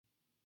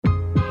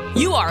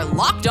You are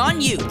Locked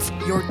On Utes,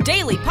 your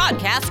daily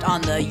podcast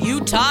on the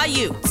Utah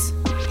Utes.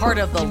 Part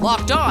of the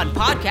Locked On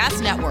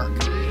Podcast Network.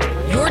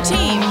 Your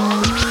team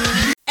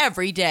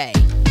every day.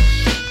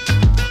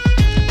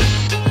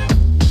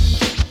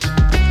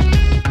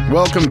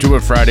 Welcome to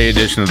a Friday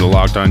edition of the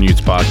Locked On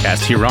Utes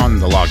podcast here on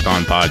the Locked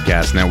On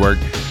Podcast Network.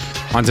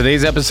 On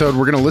today's episode,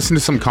 we're going to listen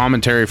to some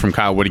commentary from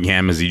Kyle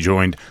Whittingham as he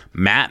joined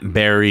Matt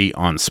Barrie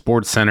on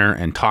SportsCenter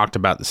and talked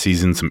about the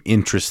season, some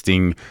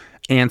interesting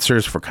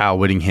answers for Kyle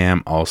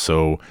Whittingham.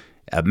 Also,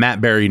 Matt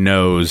Barrie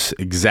knows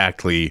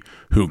exactly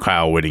who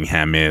Kyle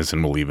Whittingham is,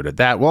 and we'll leave it at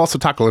that. We'll also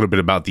talk a little bit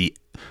about the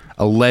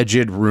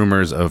alleged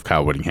rumors of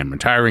Kyle Whittingham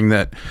retiring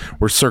that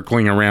were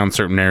circling around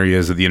certain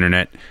areas of the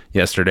internet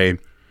yesterday.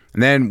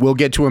 And then we'll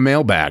get to a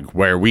mailbag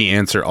where we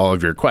answer all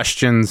of your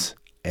questions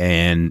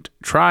and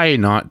try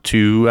not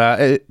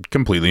to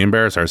completely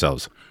embarrass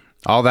ourselves.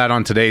 All that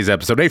on today's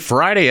episode, a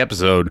Friday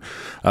episode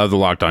of the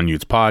Locked On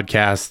Utes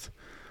podcast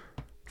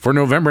for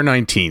November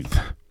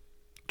 19th,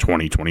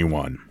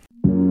 2021.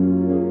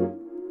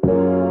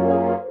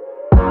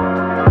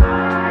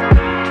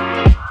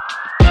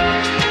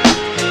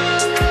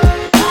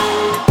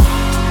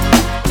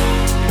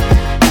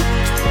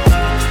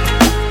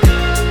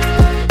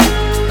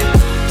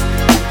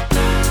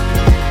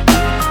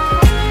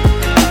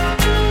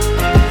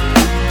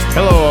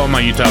 My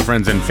Utah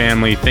friends and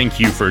family, thank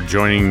you for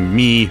joining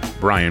me,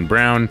 Brian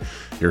Brown,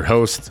 your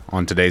host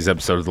on today's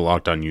episode of the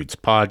Locked On Utes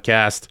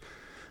podcast.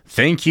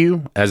 Thank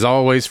you, as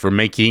always, for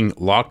making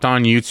Locked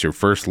On Utes your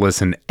first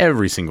listen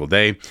every single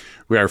day.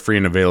 We are free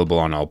and available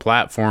on all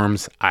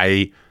platforms.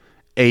 A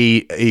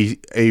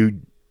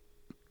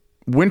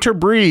winter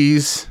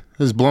breeze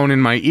has blown in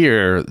my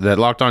ear that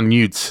Locked On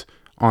Utes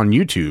on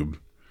YouTube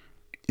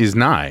is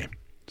nigh.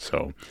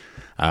 So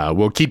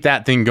we'll keep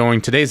that thing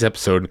going. Today's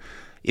episode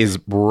is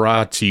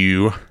brought to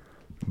you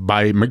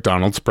by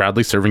McDonald's,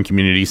 proudly serving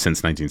communities since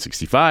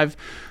 1965.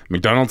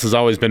 McDonald's has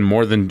always been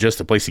more than just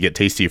a place to get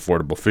tasty,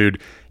 affordable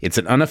food. It's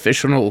an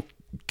unofficial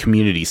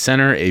community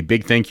center. A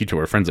big thank you to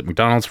our friends at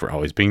McDonald's for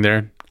always being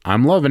there.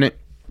 I'm loving it.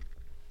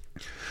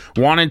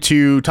 Wanted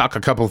to talk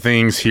a couple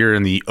things here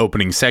in the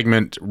opening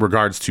segment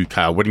regards to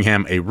Kyle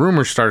Whittingham. A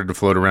rumor started to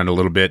float around a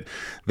little bit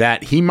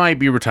that he might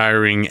be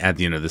retiring at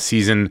the end of the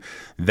season.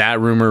 That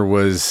rumor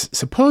was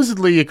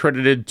supposedly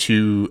accredited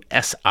to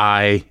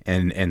SI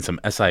and some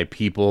SI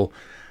people.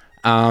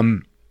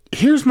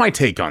 Here's my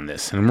take on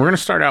this, and we're going to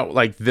start out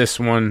like this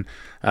one,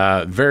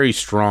 very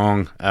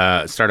strong.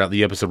 Start out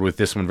the episode with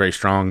this one very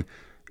strong.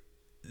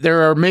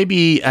 There are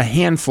maybe a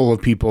handful of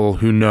people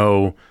who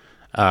know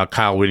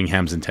Kyle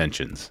Whittingham's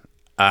intentions.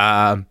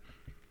 I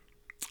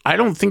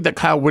don't think that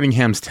Kyle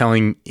Whittingham's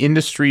telling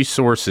industry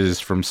sources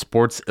from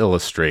Sports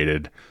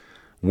Illustrated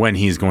when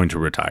he's going to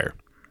retire.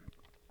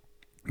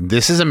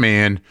 This is a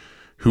man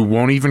who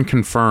won't even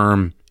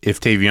confirm if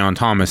Tavion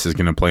Thomas is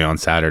going to play on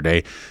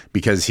Saturday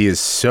because he is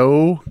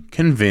so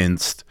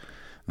convinced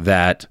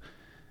that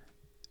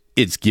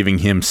it's giving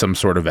him some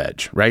sort of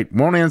edge, right?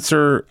 Won't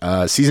answer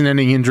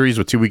season-ending injuries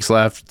with 2 weeks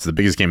left. It's the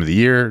biggest game of the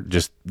year.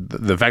 Just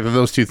the fact that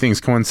those two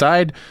things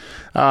coincide,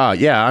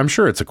 yeah, I'm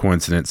sure it's a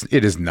coincidence.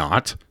 It is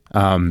not.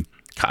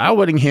 Kyle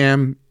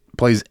Whittingham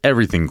plays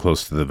everything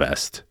close to the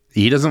vest.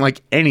 He doesn't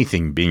like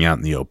anything being out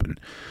in the open.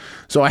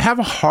 So I have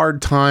a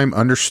hard time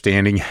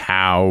understanding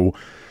how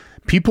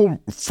people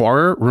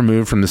far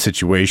removed from the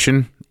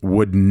situation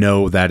would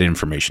know that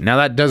information. Now,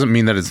 that doesn't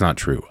mean that it's not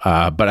true,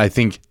 but I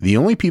think the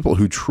only people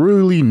who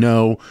truly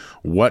know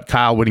what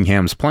Kyle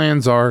Whittingham's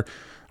plans are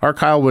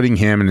Kyle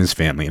Whittingham and his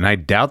family. And I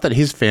doubt that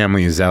his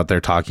family is out there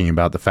talking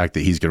about the fact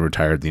that he's going to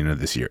retire at the end of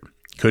this year.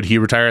 Could he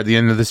retire at the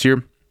end of this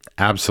year?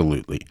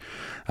 Absolutely.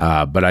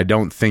 But I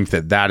don't think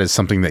that that is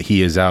something that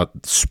he is out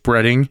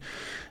spreading.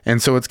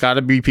 And so it's got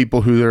to be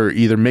people who are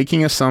either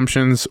making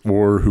assumptions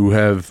or who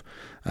have,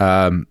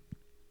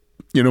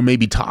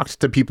 maybe talked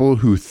to people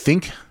who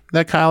think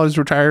that Kyle is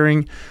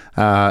retiring,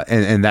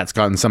 and that's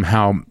gotten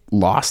somehow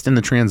lost in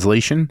the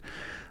translation.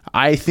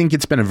 I think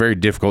it's been a very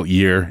difficult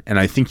year, and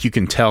I think you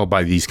can tell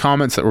by these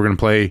comments that we're going to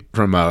play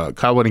from a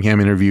Kyle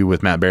Whittingham interview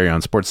with Matt Barrie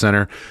on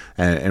SportsCenter,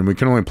 and we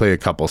can only play a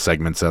couple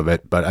segments of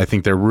it, but I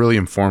think they're really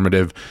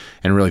informative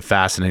and really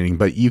fascinating.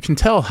 But you can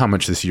tell how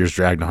much this year's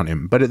dragged on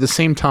him. But at the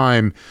same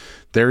time,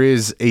 there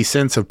is a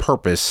sense of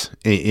purpose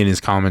in his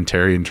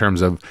commentary in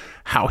terms of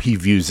how he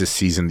views this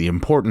season, the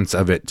importance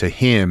of it to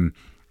him,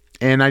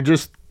 and I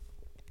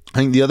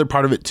think the other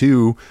part of it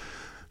too,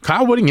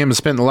 Kyle Whittingham has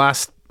spent the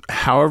last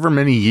however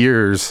many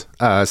years,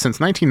 since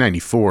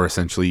 1994,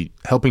 essentially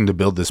helping to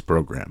build this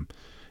program.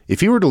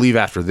 If he were to leave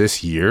after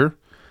this year,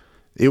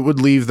 it would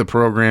leave the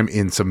program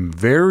in some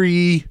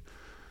very,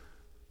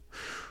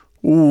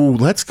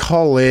 let's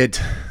call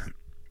it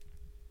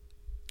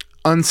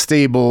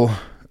unstable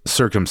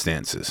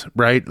circumstances,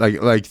 right?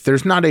 Like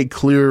there's not a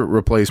clear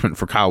replacement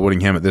for Kyle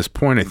Whittingham at this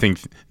point. I think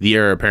the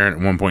heir apparent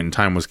at one point in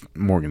time was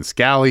Morgan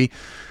Scalley.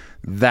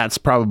 That's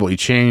probably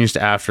changed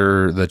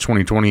after the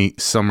 2020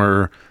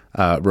 summer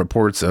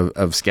reports of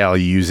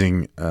Scalley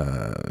using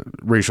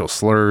racial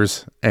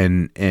slurs.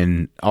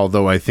 And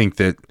although I think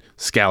that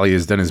Scally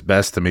has done his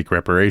best to make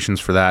reparations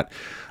for that.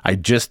 I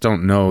just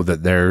don't know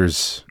that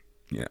there's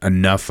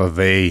enough of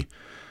a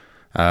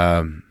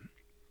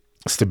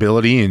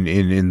stability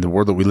in the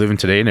world that we live in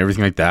today and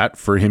everything like that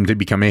for him to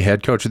become a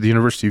head coach at the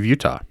University of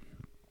Utah.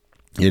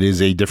 It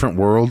is a different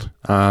world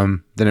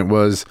than it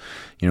was,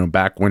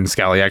 back when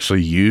Scally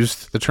actually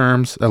used the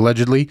terms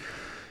allegedly.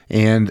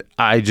 And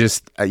I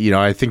just,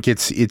 I think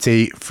it's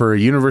for a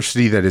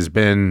university that has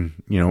been,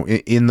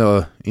 in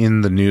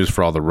the news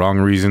for all the wrong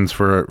reasons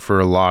for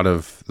a lot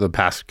of the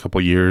past couple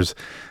of years.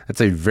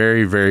 That's a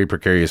very, very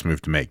precarious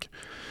move to make.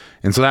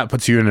 And so that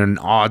puts you in an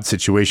odd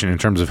situation in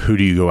terms of who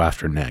do you go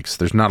after next.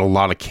 There's not a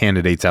lot of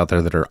candidates out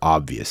there that are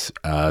obvious.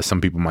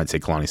 Some people might say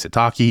Kalani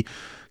Sitake.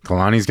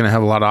 Kalani's going to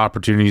have a lot of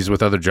opportunities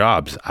with other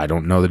jobs. I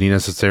don't know that he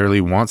necessarily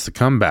wants to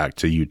come back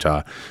to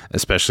Utah,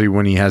 especially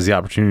when he has the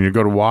opportunity to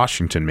go to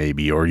Washington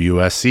maybe, or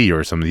USC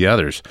or some of the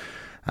others.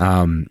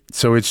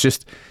 So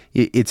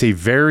it's a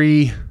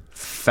very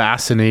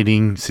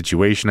fascinating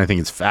situation. I think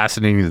it's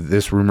fascinating that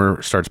this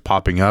rumor starts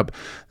popping up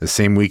the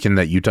same weekend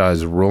that Utah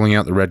is rolling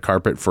out the red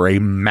carpet for a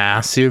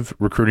massive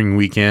recruiting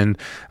weekend.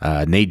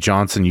 Nate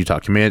Johnson, Utah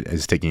commit,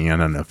 is taking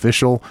an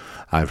unofficial.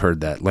 I've heard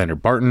that Lander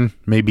Barton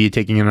may be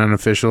taking an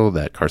unofficial,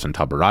 that Carson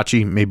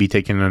Tabarachi may be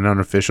taking an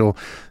unofficial,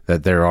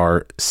 that there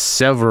are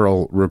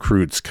several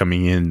recruits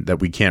coming in that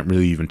we can't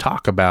really even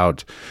talk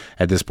about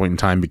at this point in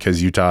time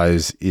because Utah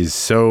is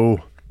so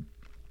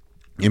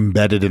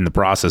embedded in the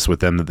process with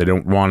them that they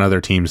don't want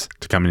other teams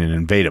to come in and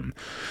invade them.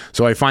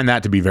 So I find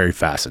that to be very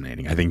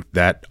fascinating. I think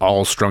that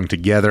all strung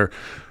together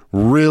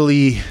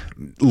really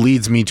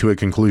leads me to a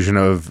conclusion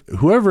of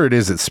whoever it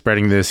is that's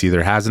spreading this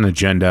either has an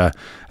agenda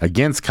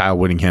against Kyle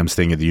Whittingham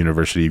staying at the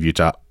University of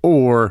Utah,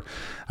 or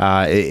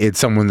it's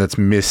someone that's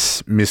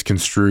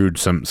misconstrued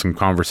some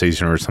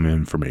conversation or some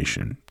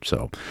information.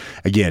 So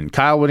again,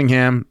 Kyle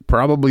Whittingham,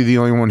 probably the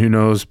only one who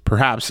knows,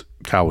 perhaps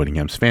Kyle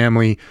Whittingham's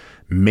family,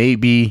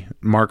 maybe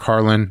Mark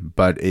Harlan,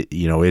 but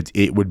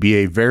it would be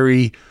a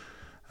very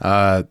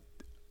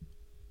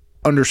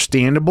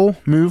understandable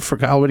move for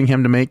Kyle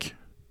Whittingham to make.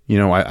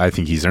 I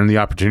think he's earned the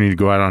opportunity to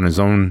go out on his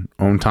own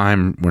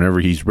time whenever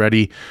he's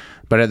ready.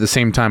 But at the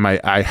same time,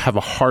 I have a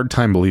hard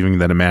time believing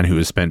that a man who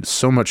has spent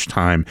so much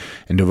time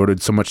and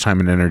devoted so much time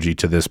and energy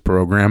to this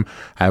program,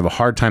 I have a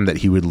hard time that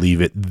he would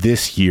leave it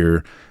this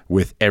year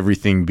with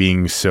everything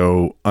being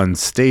so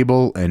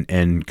unstable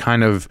and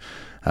kind of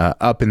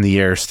up in the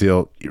air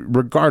still,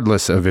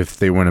 regardless of if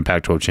they win a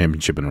Pac-12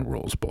 championship and a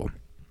Rose Bowl.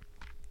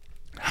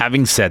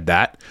 Having said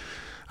that,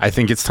 I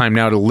think it's time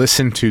now to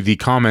listen to the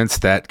comments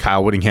that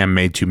Kyle Whittingham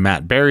made to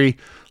Matt Berry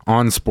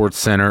on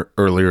SportsCenter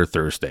earlier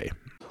Thursday.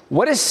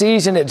 What a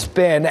season it's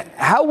been.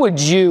 How would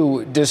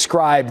you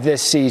describe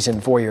this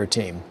season for your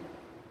team?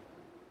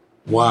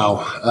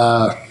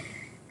 Wow.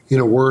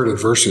 Word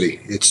adversity.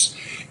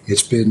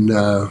 It's been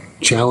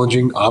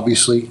challenging,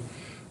 obviously.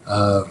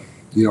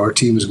 Our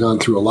team has gone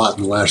through a lot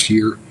in the last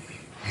year,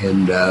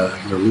 and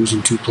they're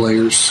losing two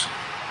players.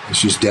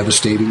 It's just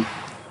devastating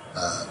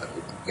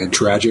and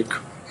tragic.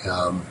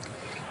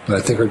 But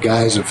I think our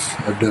guys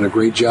have done a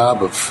great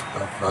job of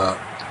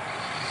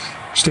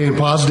staying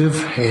positive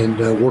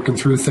and working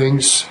through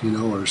things.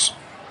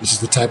 This is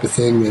the type of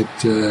thing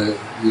that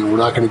we're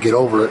not going to get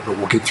over it, but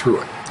we'll get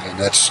through it, and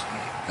that's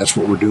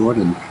what we're doing.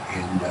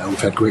 And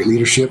we've had great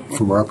leadership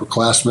from our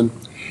upperclassmen,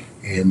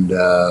 and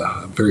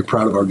I'm very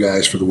proud of our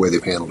guys for the way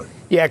they've handled it.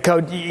 Yeah,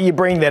 Coach, you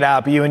bring that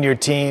up. You and your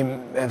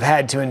team have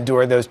had to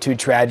endure those two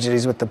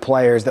tragedies with the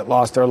players that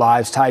lost their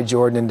lives, Ty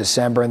Jordan in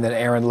December and then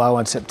Aaron Lowe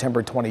on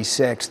September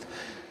 26th.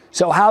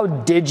 So how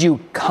did you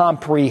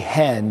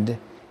comprehend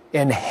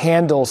and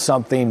handle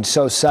something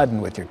so sudden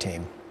with your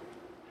team?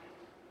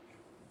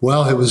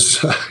 Well, it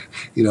was,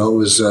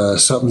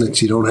 something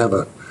that you don't have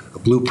a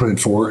blueprint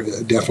for.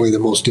 Definitely the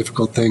most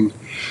difficult thing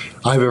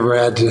I've ever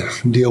had to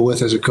deal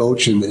with as a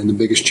coach, and the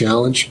biggest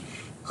challenge.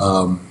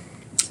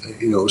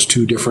 It was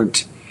two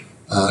different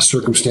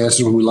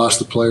circumstances when we lost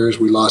the players.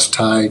 We lost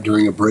Ty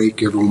during a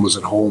break. Everyone was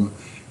at home.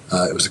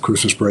 It was the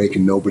Christmas break,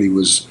 and nobody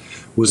was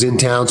in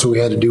town, so we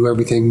had to do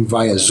everything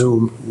via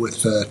Zoom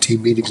with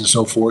team meetings and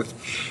so forth.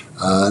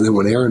 And then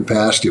when Aaron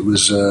passed, it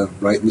was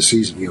right in the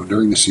season,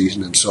 during the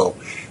season, and so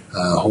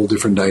a whole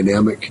different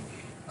dynamic.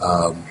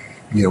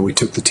 We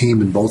took the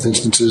team in both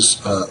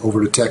instances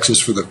over to Texas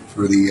for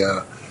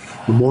the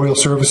memorial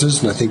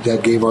services, and I think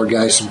that gave our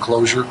guys some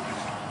closure.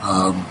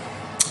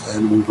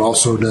 And we've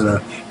also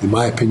done, in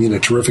my opinion, a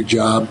terrific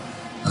job,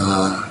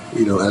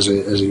 as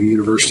a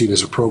university and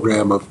as a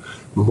program of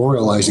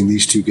memorializing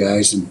these two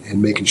guys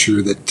and making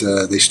sure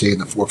that they stay in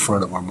the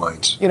forefront of our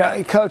minds.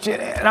 Coach,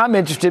 and I'm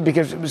interested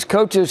because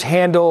coaches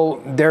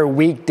handle their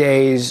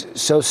weekdays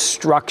so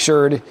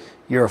structured.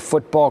 You're a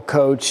football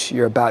coach.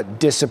 You're about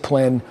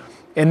discipline.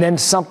 And then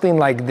something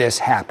like this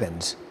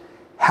happens.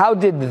 How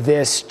did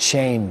this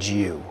change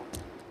you?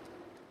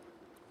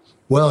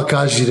 Well, it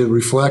caused you to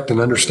reflect and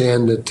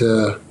understand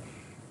that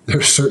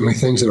there's certainly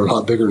things that are a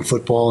lot bigger in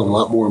football and a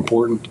lot more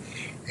important,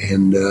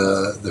 and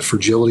the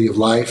fragility of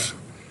life,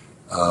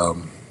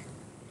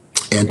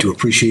 and to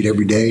appreciate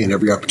every day and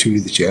every opportunity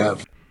that you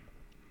have.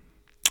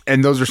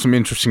 And those are some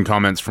interesting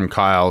comments from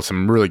Kyle,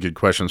 some really good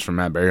questions from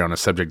Matt Berry on a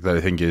subject that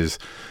I think has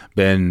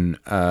been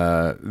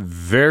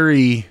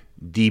very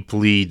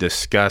deeply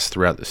discussed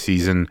throughout the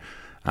season.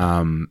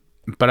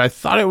 But I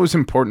thought it was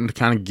important to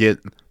kind of get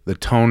the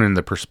tone and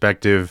the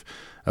perspective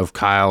of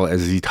Kyle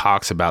as he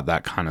talks about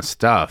that kind of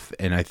stuff.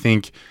 And I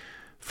think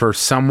for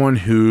someone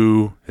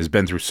who has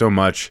been through so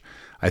much,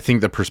 I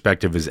think the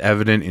perspective is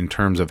evident in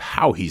terms of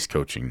how he's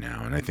coaching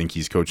now. And I think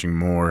he's coaching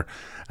more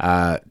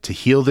to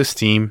heal this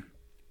team,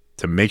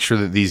 to make sure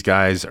that these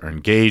guys are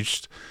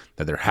engaged,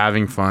 that they're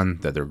having fun,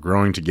 that they're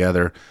growing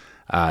together,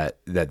 that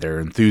they're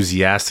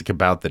enthusiastic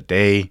about the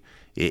day.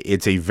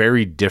 It's a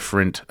very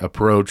different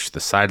approach. The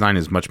sideline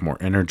is much more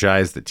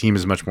energized. The team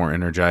is much more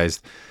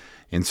energized.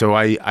 And so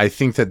I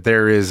think that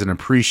there is an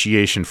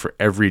appreciation for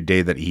every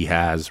day that he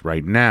has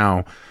right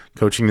now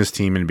coaching this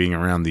team and being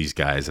around these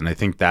guys. And I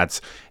think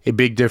that's a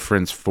big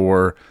difference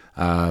for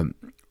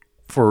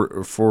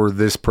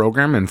this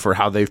program and for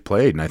how they've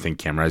played. And I think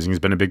Cam Rising has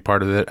been a big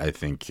part of it. I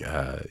think,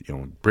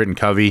 Britton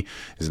Covey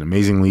is an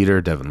amazing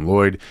leader. Devin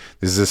Lloyd,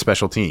 this is a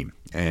special team.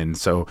 And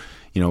so,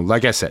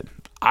 like I said,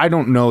 I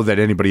don't know that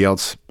anybody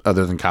else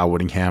other than Kyle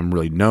Whittingham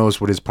really knows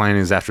what his plan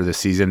is after this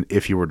season.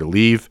 If he were to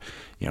leave,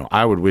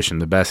 I would wish him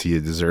the best. He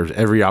deserves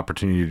every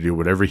opportunity to do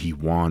whatever he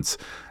wants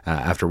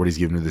after what he's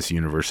given to this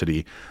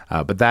university.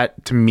 But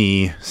that, to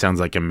me, sounds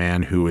like a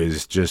man who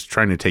is just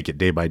trying to take it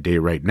day by day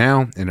right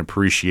now and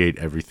appreciate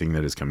everything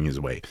that is coming his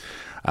way.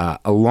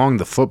 Along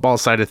the football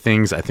side of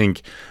things, I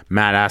think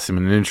Matt asked him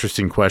an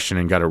interesting question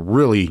and got a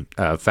really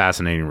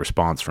fascinating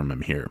response from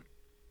him here.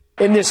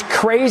 In this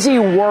crazy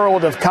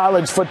world of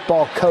college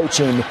football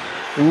coaching,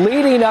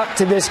 leading up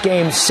to this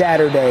game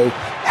Saturday,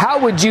 how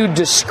would you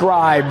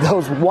describe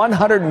those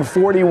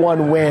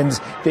 141 wins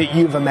that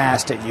you've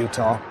amassed at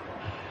Utah?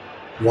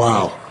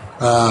 Wow.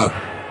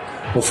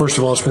 Well, first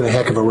of all, it's been a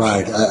heck of a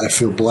ride. I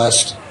feel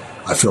blessed.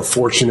 I feel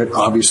fortunate.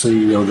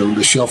 Obviously,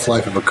 the shelf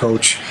life of a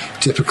coach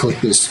typically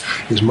is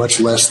much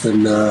less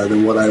than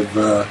what I've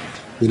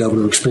been able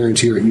to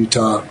experience here at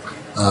Utah.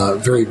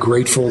 Very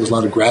grateful. There's a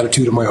lot of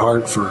gratitude in my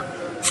heart for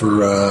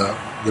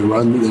the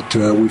run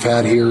that we've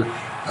had here.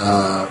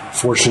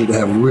 Fortunate to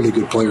have really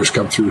good players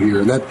come through here,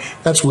 and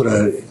that's what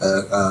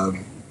a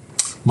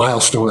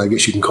milestone, I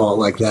guess you can call it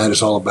like that,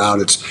 is all about.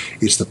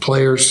 It's the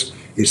players,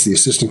 it's the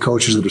assistant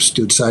coaches that have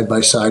stood side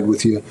by side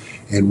with you,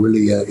 and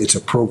really it's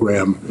a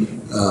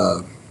program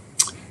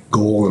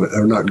goal,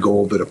 or not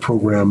goal, but a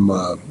program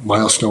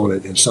milestone,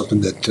 and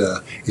something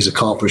that is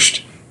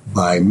accomplished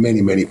by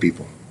many, many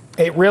people.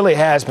 It really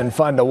has been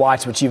fun to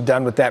watch what you've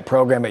done with that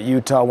program at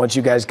Utah once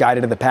you guys got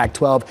into the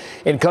Pac-12.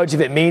 And, Coach,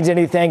 if it means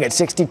anything, at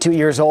 62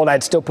 years old,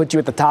 I'd still put you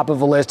at the top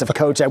of a list of a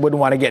coach I wouldn't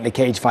want to get in a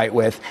cage fight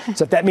with.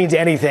 So if that means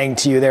anything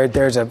to you,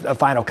 there's a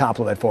final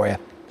compliment for you.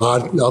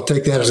 I'll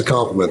take that as a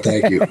compliment.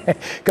 Thank you.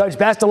 Coach,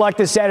 best of luck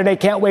this Saturday.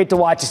 Can't wait to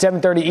watch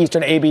 7:30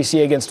 Eastern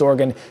ABC against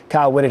Oregon.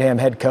 Kyle Whittingham,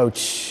 head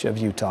coach of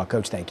Utah.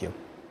 Coach, thank you.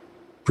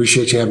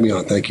 Appreciate you having me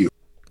on. Thank you.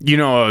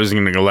 I was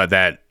going to let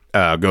that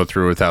go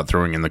through without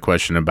throwing in the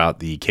question about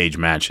the cage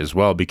match as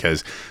well,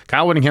 because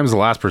Kyle Whittingham is the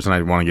last person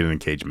I'd want to get in a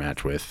cage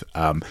match with.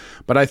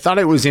 But I thought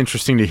it was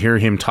interesting to hear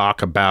him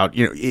talk about,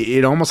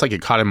 it almost like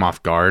it caught him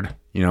off guard,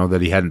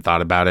 that he hadn't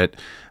thought about it.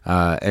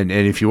 And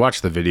if you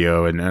watch the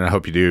video, and I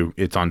hope you do,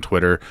 it's on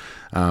Twitter,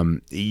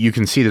 you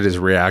can see that his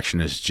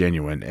reaction is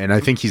genuine. And I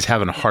think he's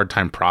having a hard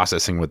time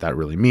processing what that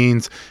really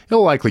means.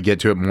 He'll likely get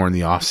to it more in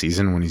the off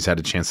season when he's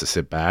had a chance to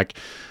sit back.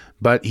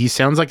 But he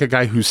sounds like a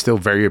guy who's still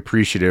very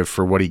appreciative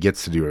for what he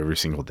gets to do every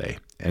single day.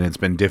 And it's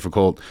been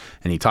difficult.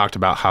 And he talked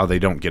about how they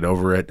don't get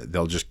over it.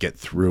 They'll just get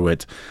through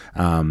it,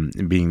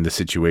 being the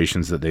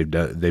situations that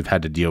they've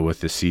had to deal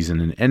with this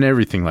season and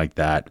everything like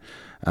that.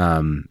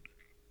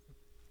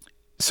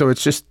 So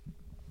it's just,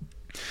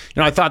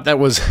 I thought that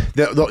was,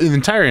 the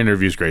entire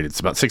interview is great. It's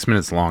about 6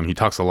 minutes long. He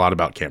talks a lot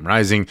about Cam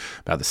Rising,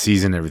 about the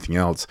season, everything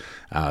else.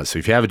 So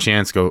if you have a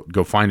chance, go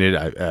find it.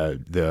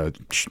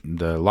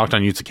 The Locked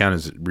On Utes account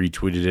has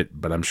retweeted it,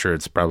 but I'm sure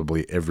it's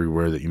probably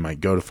everywhere that you might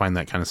go to find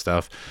that kind of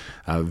stuff.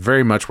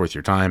 Very much worth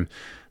your time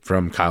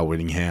from Kyle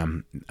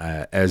Whittingham.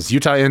 As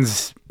Utah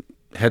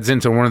heads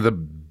into one of the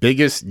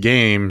biggest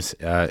games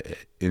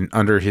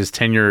under his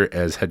tenure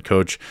as head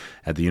coach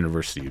at the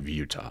University of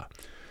Utah.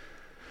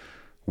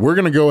 We're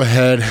going to go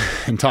ahead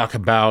and talk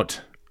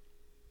about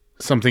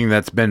something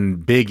that's been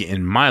big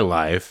in my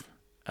life.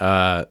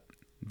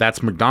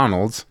 That's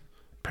McDonald's,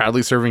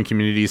 proudly serving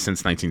communities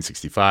since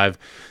 1965.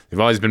 They've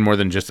always been more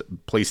than just a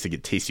place to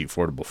get tasty,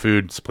 affordable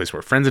food. It's a place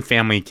where friends and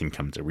family can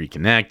come to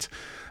reconnect,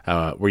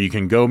 where you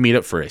can go meet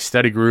up for a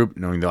study group,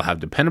 knowing they'll have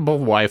dependable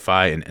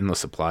Wi-Fi and endless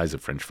supplies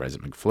of French fries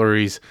at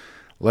McFlurry's.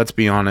 Let's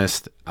be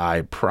honest,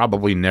 I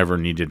probably never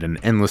needed an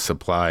endless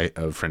supply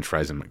of French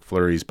fries and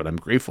McFlurry's, but I'm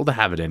grateful to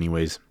have it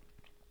anyways.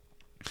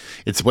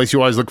 It's a place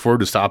you always look forward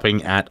to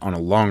stopping at on a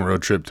long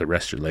road trip to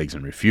rest your legs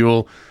and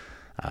refuel.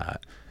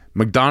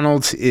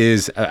 McDonald's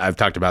is, I've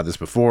talked about this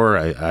before.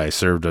 I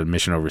served a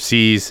mission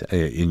overseas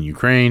in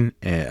Ukraine,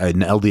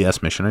 an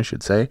LDS mission, I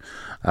should say.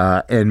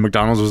 And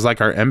McDonald's was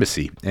like our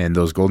embassy. And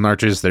those golden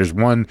arches, there's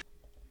one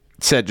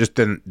set just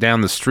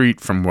down the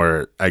street from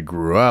where I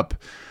grew up,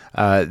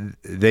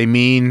 they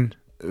mean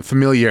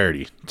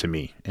familiarity to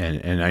me.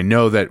 And I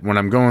know that when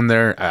I'm going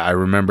there, I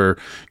remember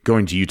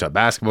going to Utah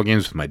basketball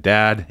games with my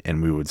dad,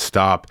 and we would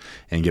stop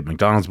and get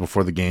McDonald's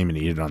before the game and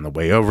eat it on the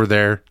way over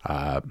there.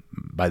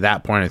 By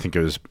that point, I think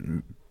it was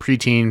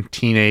preteen,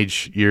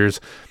 teenage years,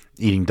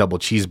 eating double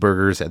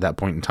cheeseburgers at that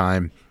point in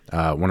time.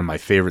 One of my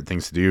favorite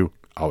things to do,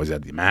 always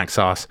had the mac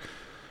sauce.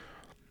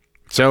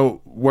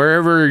 So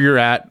wherever you're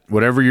at,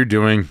 whatever you're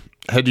doing,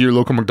 head to your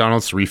local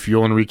McDonald's to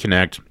refuel and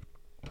reconnect.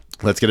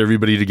 Let's get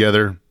everybody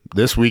together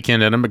this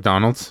weekend at a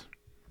McDonald's.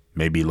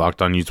 Maybe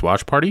Locked On Utes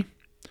watch party.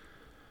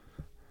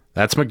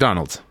 That's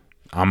McDonald's.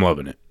 I'm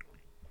loving it.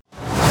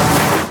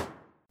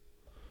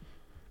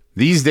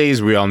 These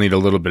days, we all need a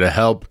little bit of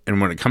help. And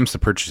when it comes to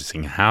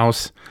purchasing a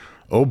house,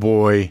 oh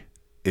boy,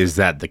 is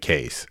that the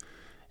case.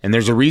 And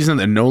there's a reason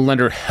that no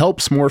lender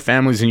helps more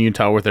families in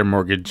Utah with their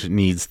mortgage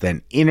needs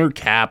than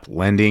Intercap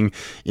Lending.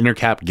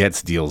 Intercap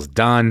gets deals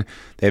done.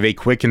 They have a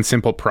quick and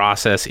simple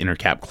process.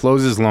 Intercap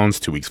closes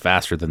loans 2 weeks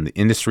faster than the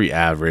industry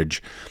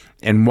average.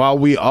 And while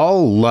we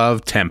all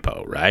love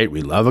tempo, right?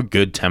 We love a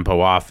good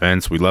tempo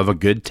offense. We love a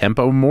good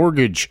tempo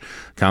mortgage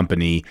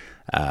company.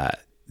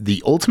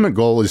 The ultimate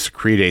goal is to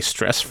create a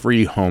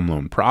stress-free home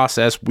loan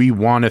process. We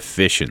want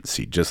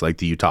efficiency, just like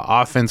the Utah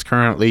offense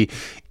currently.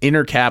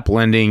 Intercap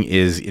Lending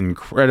is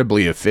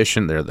incredibly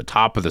efficient. They're at the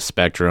top of the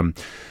spectrum.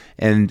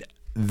 And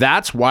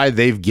that's why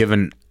they've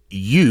given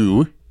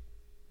you,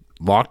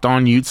 Locked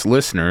On Utes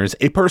listeners,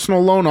 a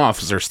personal loan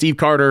officer, Steve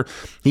Carter.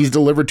 He's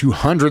delivered to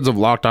hundreds of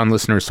Locked On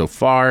listeners so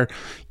far,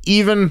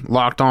 even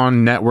Locked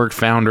On Network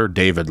founder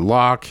David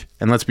Locke.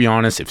 And let's be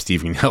honest, if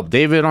Steve can help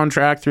David on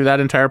track through that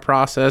entire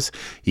process,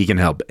 he can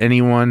help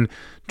anyone.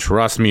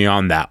 Trust me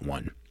on that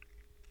one.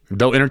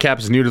 Though Intercap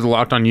is new to the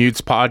Locked On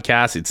Utes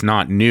podcast, it's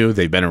not new.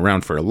 They've been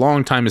around for a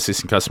long time,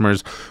 assisting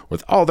customers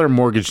with all their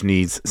mortgage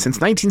needs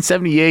since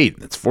 1978.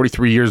 That's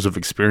 43 years of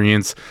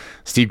experience.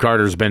 Steve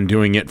Carter's been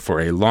doing it for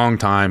a long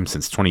time,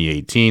 since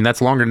 2018.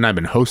 That's longer than I've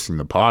been hosting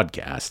the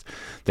podcast.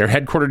 They're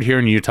headquartered here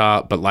in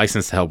Utah, but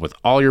licensed to help with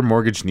all your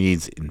mortgage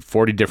needs in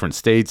 40 different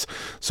states.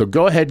 So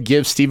go ahead,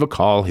 give Steve a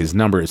call. His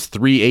number is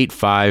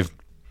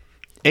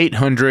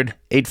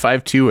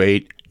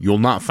 385-800-8528. You'll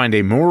not find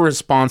a more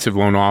responsive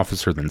loan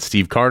officer than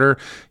Steve Carter.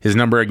 His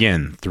number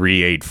again,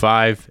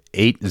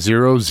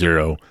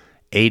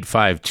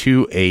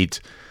 385-800-8528.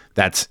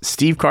 That's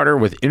Steve Carter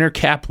with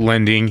Intercap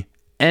Lending,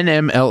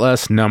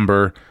 NMLS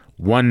number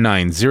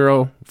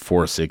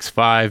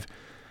 190465.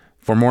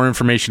 For more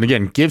information,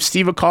 again, give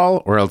Steve a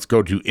call or else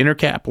go to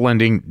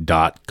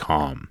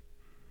intercaplending.com.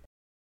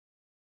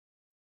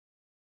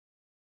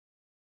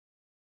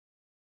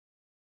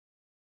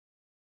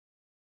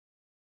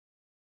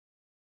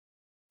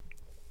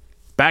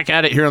 Back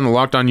at it here on the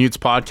Locked On Utes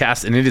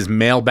podcast, and it is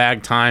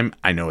mailbag time.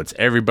 I know it's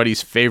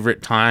everybody's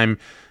favorite time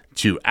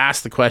to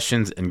ask the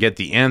questions and get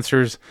the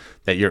answers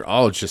that you're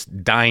all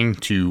just dying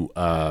to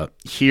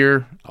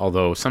hear,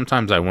 although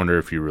sometimes I wonder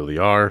if you really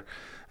are.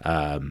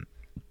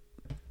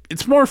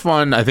 It's more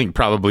fun, I think,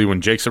 probably when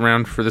Jake's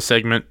around for the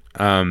segment,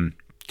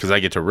 because I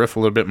get to riff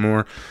a little bit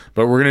more.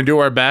 But we're going to do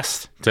our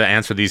best to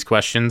answer these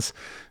questions.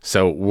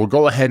 So we'll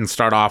go ahead and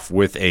start off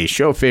with a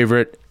show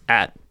favorite.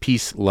 At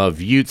Peace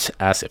Love Utes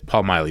asks if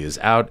Paul Miley is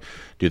out,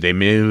 do they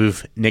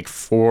move Nick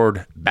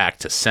Ford back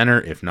to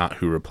center? If not,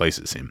 who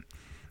replaces him?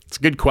 It's a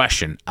good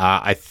question.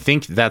 I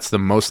think that's the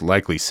most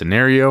likely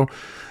scenario,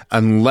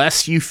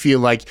 unless you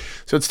feel like,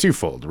 so it's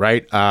twofold,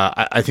 right?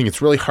 I think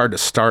it's really hard to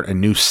start a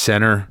new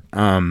center,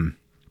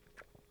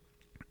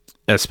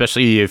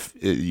 especially if,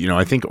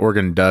 I think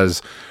Oregon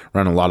does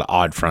run a lot of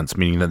odd fronts,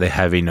 meaning that they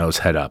have a nose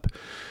head up.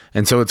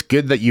 And so it's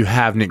good that you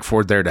have Nick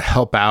Ford there to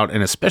help out,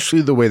 and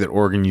especially the way that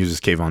Oregon uses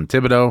Kayvon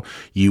Thibodeau.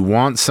 You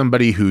want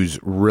somebody who's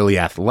really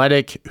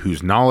athletic,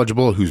 who's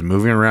knowledgeable, who's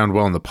moving around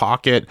well in the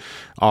pocket,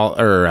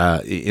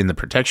 in the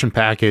protection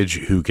package,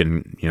 who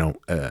can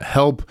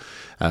help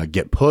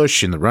get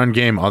push in the run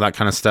game, all that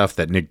kind of stuff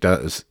that Nick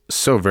does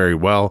so very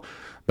well.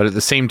 But at the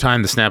same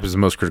time, the snap is the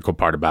most critical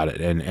part about it,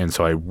 and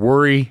so I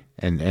worry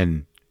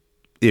and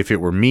if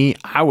it were me,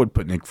 I would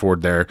put Nick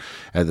Ford there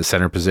at the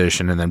center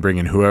position and then bring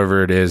in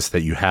whoever it is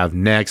that you have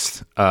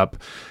next up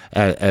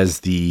as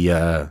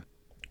the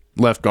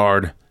left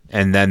guard.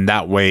 And then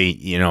that way,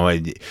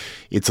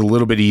 it's a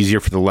little bit easier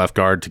for the left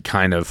guard to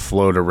kind of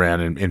float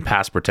around in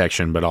pass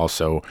protection, but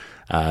also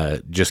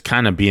just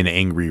kind of be an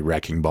angry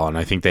wrecking ball. And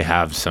I think they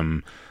have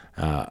some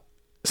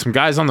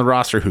guys on the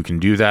roster who can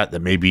do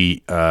that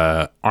maybe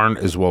aren't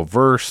as well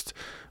versed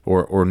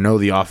or know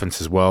the offense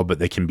as well, but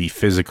they can be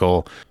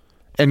physical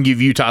and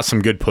give Utah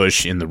some good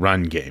push in the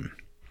run game.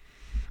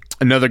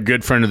 Another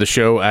good friend of the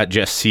show at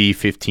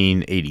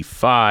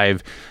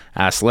JessC1585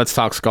 asks, let's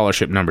talk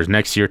scholarship numbers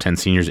next year. 10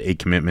 seniors, 8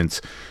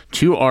 commitments,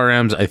 2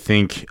 RMs. I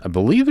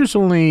believe there's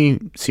only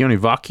Sione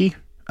Vaki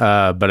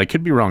but I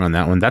could be wrong on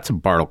that one. That's a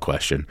Bartle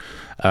question.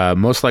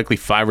 Most likely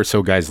 5 or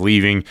so guys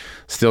leaving.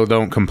 Still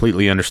don't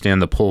completely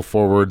understand the pull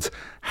forwards.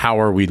 How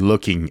are we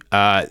looking?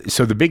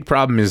 So the big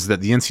problem is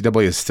that the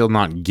NCAA is still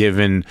not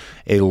given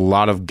a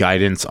lot of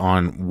guidance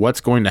on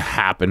what's going to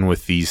happen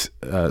with these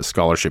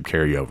scholarship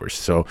carryovers.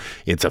 So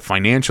it's a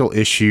financial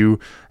issue.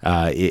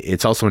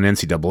 It's also an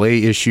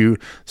NCAA issue.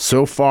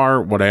 So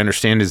far, what I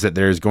understand is that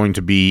there's going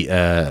to be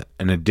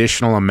an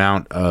additional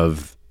amount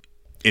of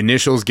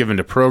initials given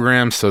to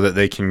programs so that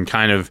they can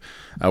kind of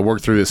work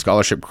through the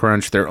scholarship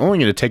crunch. They're only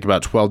going to take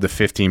about 12 to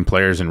 15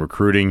 players in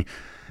recruiting.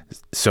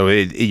 So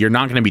you're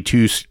not going to be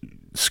too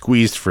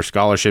squeezed for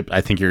scholarship. I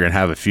think you're going to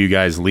have a few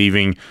guys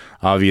leaving.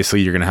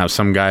 Obviously, you're going to have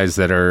some guys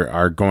that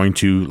are going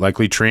to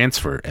likely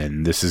transfer,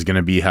 and this is going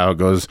to be how it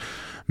goes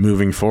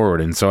moving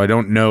forward. And so I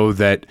don't know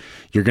that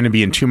you're going to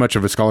be in too much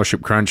of a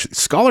scholarship crunch.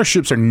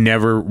 Scholarships are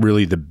never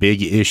really the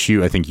big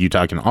issue. I think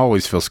Utah can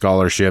always fill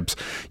scholarships.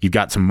 You've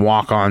got some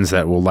walk-ons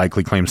that will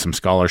likely claim some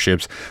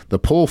scholarships. The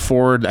pull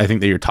forward, I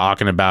think that you're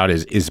talking about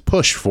is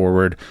push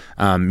forward,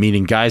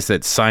 meaning guys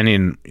that sign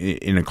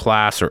in a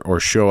class or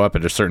show up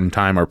at a certain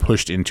time are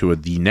pushed into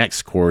the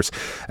next course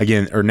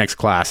again, or next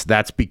class.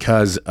 That's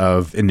because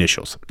of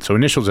initials. So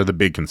initials are the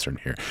big concern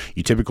here.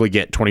 You typically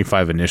get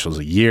 25 initials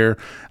a year.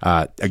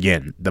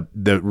 Again,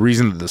 the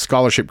reason that the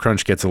scholarship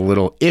crunch gets a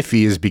little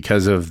iffy is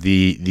because of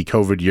the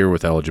COVID year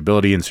with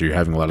eligibility, and so you're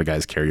having a lot of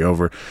guys carry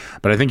over.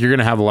 But I think you're going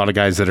to have a lot of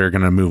guys that are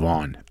going to move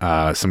on.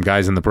 Some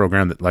guys in the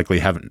program that likely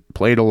haven't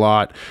played a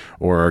lot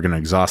or are going to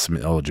exhaust some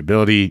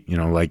eligibility,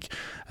 like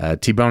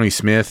T-Boney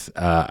Smith.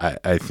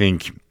 I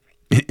think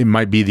it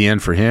might be the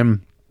end for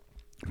him.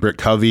 Britt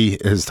Covey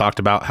has talked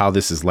about how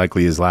this is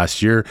likely his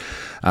last year.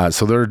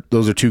 So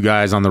those are 2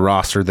 guys on the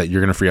roster that you're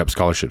going to free up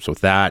scholarships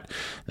with that.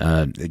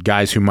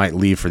 Guys who might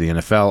leave for the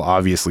NFL.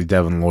 Obviously,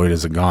 Devin Lloyd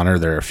is a goner.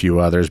 There are a few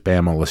others,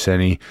 Bama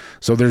Laseni.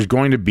 So there's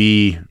going to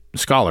be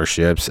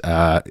scholarships.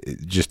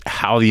 Just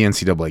how the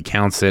NCAA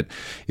counts it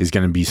is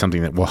going to be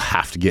something that we'll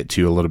have to get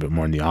to a little bit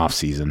more in the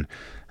offseason.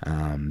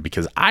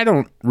 Because I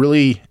don't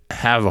really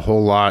have a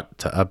whole lot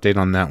to update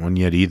on that one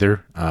yet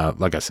either.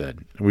 Like I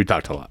said, we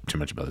talked too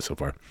much about this so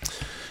far.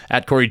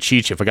 At Corey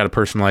Cheech, if I got a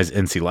personalized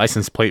NC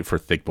license plate for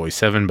Thick Boy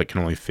 7 but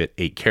can only fit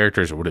 8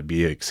 characters, or would it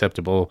be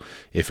acceptable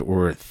if it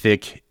were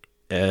Thick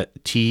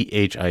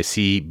THICBOI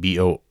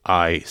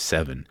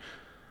 7?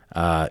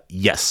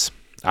 Yes.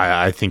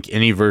 I think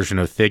any version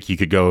of Thick, you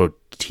could go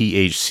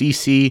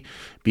THCC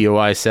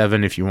BOI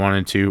 7 if you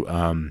wanted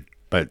to.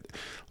 But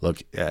look,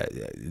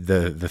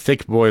 the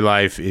thick boy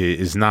life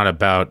is not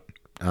about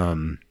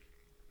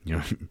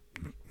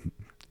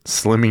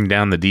slimming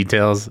down the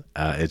details.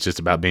 It's just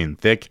about being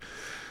thick.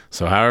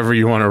 So however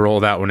you want to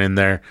roll that one in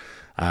there,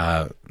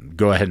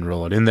 go ahead and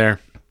roll it in there.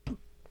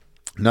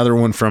 Another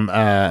one from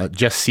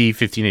Jess C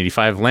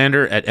 1585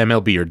 Lander at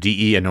MLB or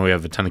DE. I know we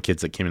have a ton of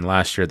kids that came in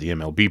last year at the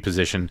MLB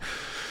position.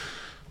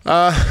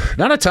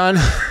 Not a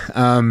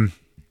ton.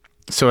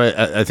 So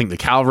I think the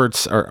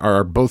Calverts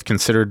are both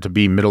considered to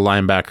be middle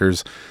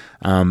linebackers.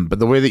 But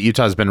the way that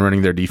Utah's been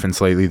running their defense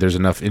lately, there's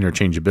enough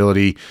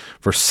interchangeability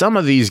for some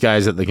of these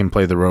guys that they can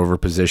play the rover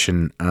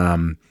position.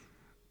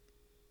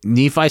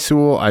 Nephi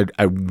Sewell,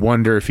 I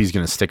wonder if he's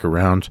going to stick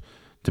around,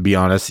 to be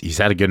honest. He's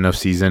had a good enough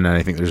season, and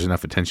I think there's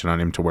enough attention on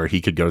him to where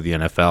he could go to the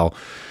NFL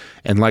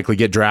and likely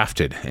get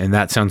drafted. And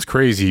that sounds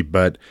crazy,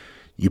 but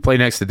you play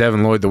next to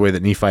Devin Lloyd the way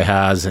that Nephi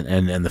has,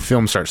 and the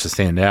film starts to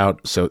stand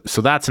out. So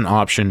that's an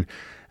option.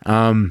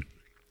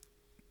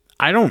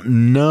 I don't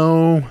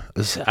know.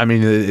 I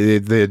mean,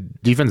 the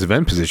defensive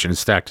end position is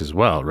stacked as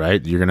well,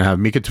 right? You're going to have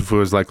Mika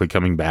Tafua is likely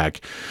coming back.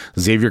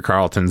 Xavier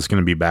Carlton's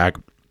going to be back.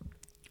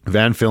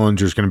 Van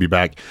Fillinger's going to be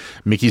back.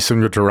 Miki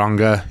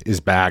Sungataranga is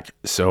back.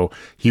 So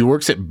he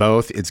works at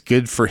both. It's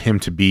good for him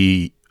to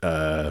be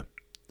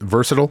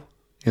versatile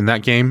in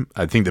that game.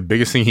 I think the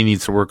biggest thing he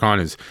needs to work on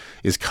is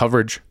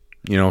coverage.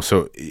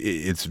 So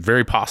it's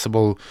very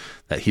possible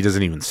that he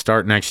doesn't even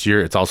start next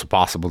year. It's also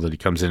possible that he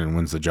comes in and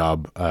wins the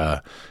job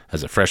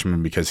as a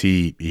freshman, because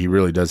he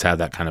really does have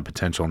that kind of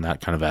potential and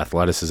that kind of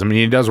athleticism. I mean,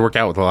 he does work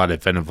out with a lot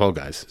of NFL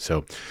guys.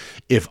 So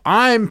if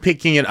I'm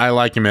picking it, I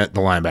like him at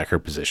the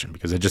linebacker position,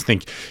 because I just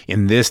think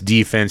in this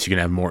defense, you can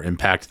have more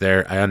impact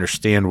there. I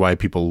understand why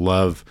people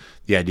love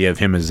the idea of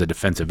him as a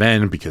defensive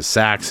end, because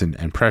sacks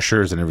and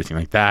pressures and everything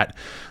like that.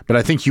 But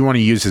I think you want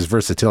to use his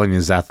versatility and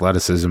his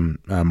athleticism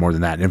more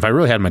than that. And if I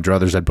really had my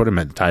druthers, I'd put him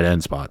at the tight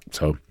end spot.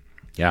 So,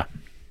 yeah.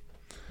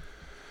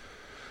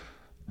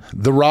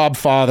 The Rob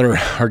Father,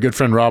 our good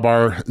friend Rob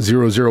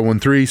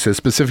R0013, says,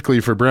 specifically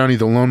for Brownie,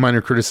 the lone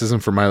minor criticism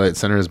for Miley at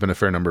center has been a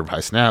fair number of high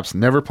snaps.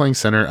 Never playing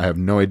center, I have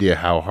no idea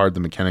how hard the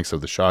mechanics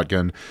of the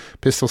shotgun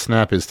pistol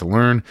snap is to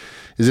learn.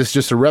 Is this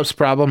just a reps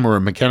problem or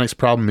a mechanics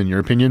problem in your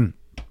opinion?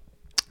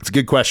 It's a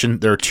good question.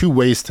 There are 2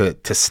 ways to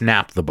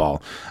snap the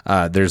ball.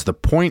 There's the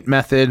point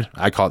method.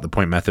 I call it the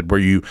point method, where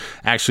you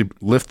actually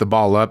lift the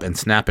ball up and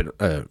snap it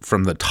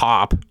from the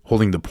top,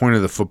 holding the point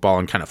of the football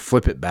and kind of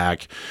flip it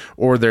back.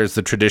 Or there's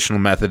the traditional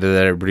method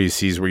that everybody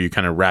sees, where you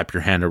kind of wrap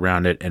your hand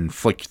around it and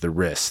flick the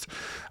wrist.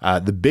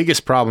 The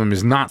biggest problem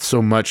is not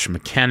so much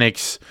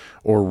mechanics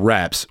or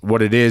reps.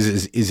 What it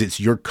is it's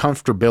your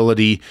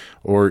comfortability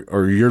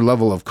or your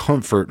level of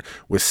comfort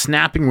with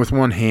snapping with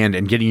one hand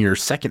and getting your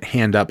second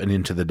hand up and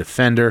into the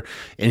defender.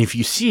 And if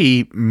you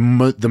see,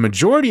 the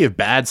majority of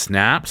bad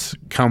snaps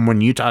come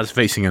when Utah's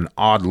facing an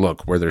odd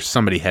look where there's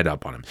somebody head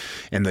up on him.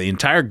 And the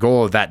entire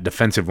goal of that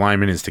defensive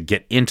lineman is to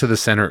get into the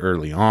center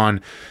early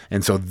on.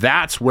 And so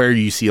that's where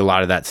you see a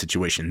lot of that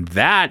situation.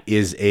 That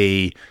is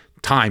a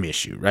time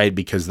issue, right?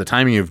 Because the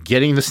timing of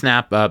getting the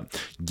snap up,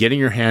 getting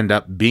your hand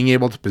up, being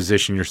able to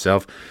position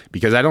yourself,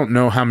 because I don't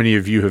know how many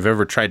of you have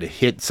ever tried to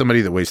hit somebody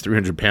that weighs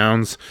 300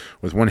 pounds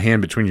with one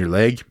hand between your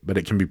leg, but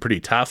it can be pretty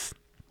tough.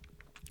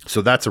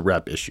 So that's a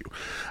rep issue.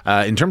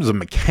 In terms of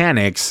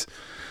mechanics,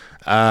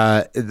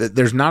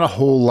 there's not a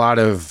whole lot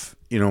of,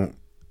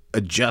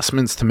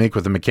 adjustments to make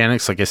with the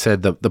mechanics. Like I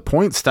said, the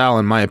point style,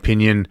 in my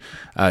opinion,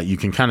 you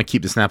can kind of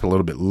keep the snap a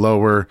little bit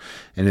lower,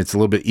 and it's a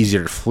little bit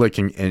easier to flick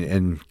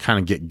and kind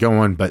of get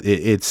going, but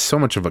it's so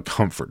much of a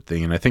comfort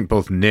thing. And I think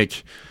both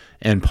Nick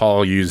and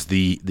Paul use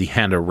the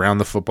hand around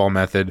the football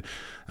method.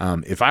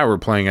 If I were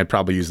playing, I'd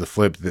probably use the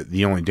flip.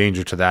 The only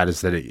danger to that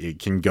is that it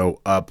can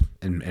go up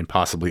and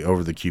possibly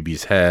over the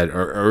QB's head,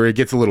 or it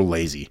gets a little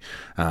lazy,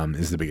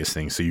 is the biggest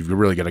thing. So you've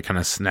really got to kind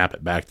of snap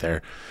it back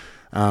there.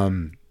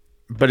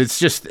 But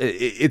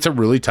it's a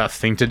really tough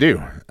thing to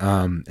do.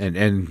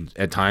 And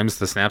at times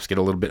the snaps get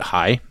a little bit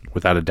high,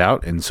 without a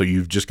doubt. And so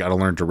you've just got to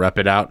learn to rep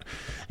it out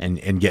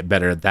and get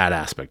better at that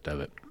aspect of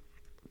it.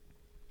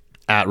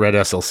 At Red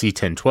SLC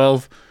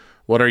 1012,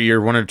 what are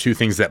your one or two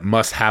things that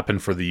must happen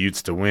for the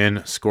Utes to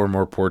win? Score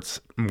more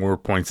points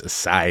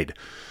aside.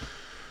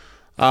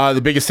 The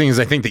biggest thing is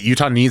I think that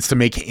Utah needs to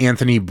make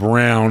Anthony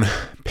Brown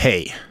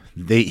pay.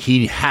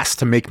 He has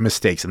to make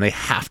mistakes, and they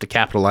have to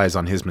capitalize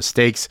on his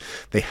mistakes.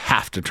 They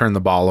have to turn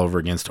the ball over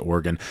against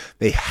Oregon.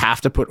 They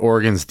have to put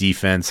Oregon's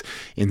defense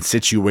in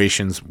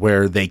situations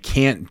where they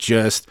can't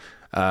just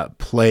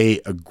play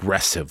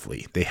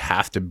aggressively. They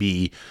have to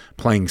be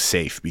playing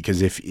safe,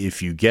 because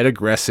if you get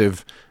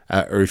aggressive,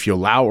 or if you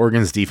allow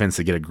Oregon's defense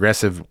to get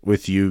aggressive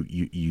with you,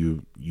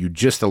 you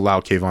just allow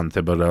Kayvon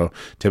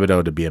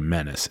Thibodeau to be a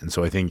menace. And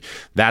so I think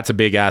that's a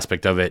big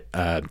aspect of it.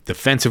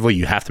 Defensively,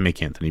 you have to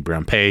make Anthony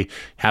Brown pay. You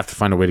have to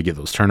find a way to get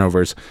those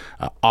turnovers.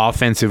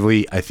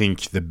 Offensively, I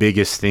think the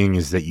biggest thing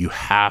is that you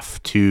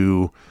have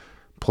to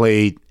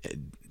play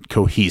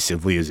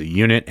cohesively as a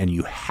unit, and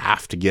you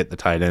have to get the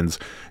tight ends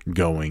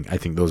going. I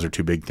think those are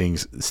two big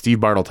things.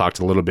 Steve Bartle talked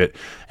a little bit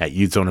at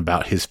Ute Zone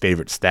about his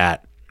favorite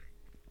stat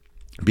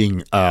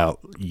being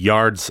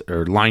yards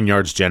or line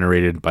yards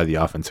generated by the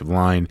offensive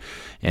line,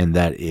 and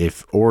that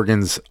if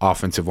Oregon's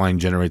offensive line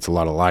generates a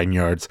lot of line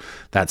yards,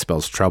 that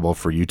spells trouble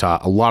for Utah.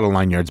 A lot of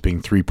line yards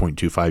being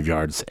 3.25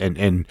 yards,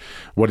 and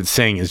what it's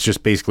saying is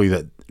just basically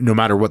that no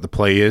matter what the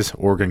play is,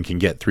 Oregon can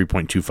get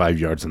 3.25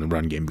 yards in the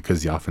run game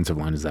because the offensive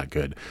line is that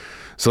good.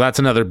 So that's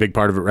another big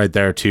part of it right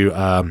there too.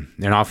 And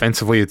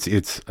offensively,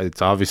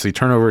 it's obviously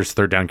turnovers,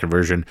 third down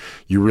conversion.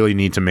 You really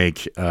need to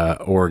make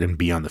Oregon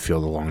be on the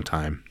field a long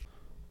time.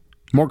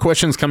 More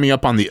questions coming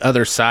up on the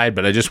other side,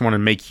 but I just want to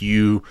make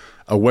you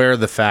aware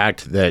of the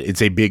fact that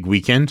it's a big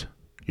weekend.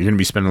 You're going to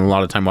be spending a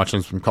lot of time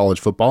watching some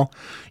college football.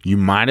 You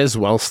might as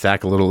well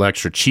stack a little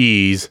extra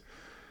cheese.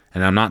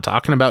 And I'm not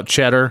talking about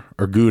cheddar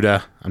or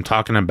Gouda. I'm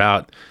talking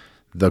about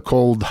the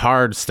cold,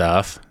 hard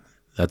stuff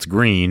that's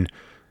green.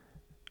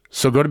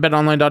 So go to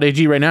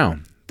betonline.ag right now.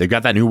 They've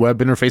got that new web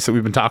interface that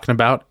we've been talking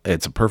about.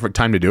 It's a perfect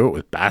time to do it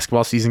with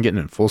basketball season getting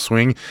in full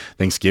swing.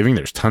 Thanksgiving,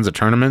 there's tons of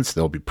tournaments.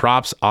 There'll be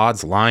props,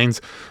 odds, lines,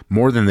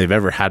 more than they've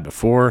ever had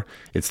before.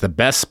 It's the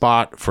best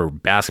spot for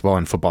basketball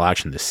and football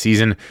action this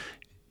season.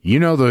 You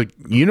know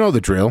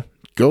the drill.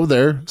 Go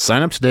there,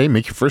 sign up today,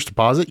 make your first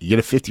deposit. You get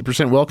a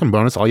 50% welcome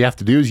bonus. All you have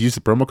to do is use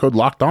the promo code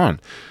Locked On.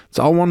 It's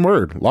all one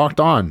word,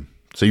 Locked On.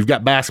 So you've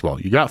got basketball,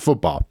 you got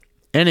football,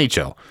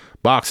 NHL,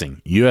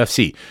 boxing,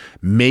 UFC.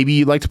 Maybe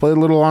you'd like to play a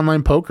little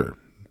online poker.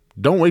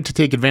 Don't wait to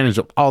take advantage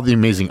of all the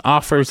amazing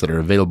offers that are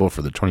available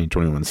for the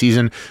 2021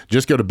 season.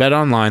 Just go to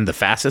BetOnline, the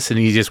fastest and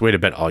easiest way to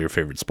bet all your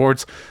favorite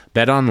sports.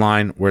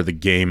 BetOnline, where the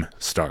game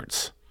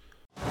starts.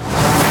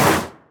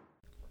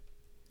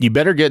 You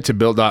better get to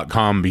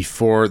Built.com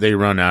before they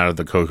run out of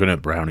the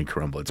coconut brownie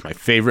crumble. It's my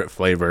favorite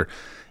flavor.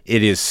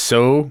 It is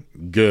so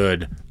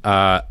good.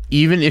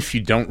 Even if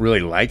you don't really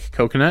like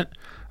coconut,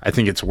 I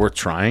think it's worth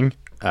trying.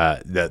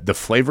 The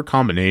flavor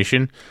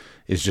combination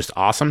is just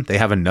awesome. They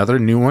have another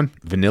new one,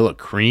 vanilla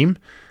cream.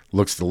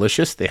 Looks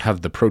delicious. They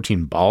have the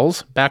protein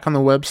balls back on the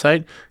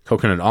website.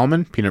 Coconut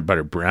almond, peanut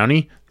butter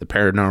brownie. The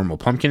paranormal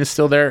pumpkin is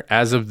still there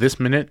as of this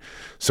minute.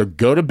 So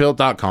go to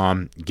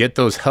Built.com. Get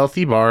those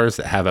healthy bars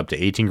that have up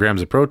to 18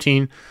 grams of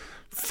protein,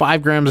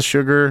 5 grams of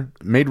sugar,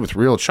 made with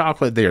real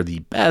chocolate. They are the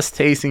best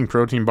tasting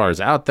protein bars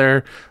out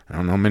there. I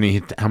don't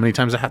know how many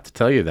times I have to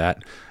tell you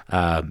that.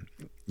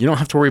 You don't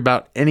have to worry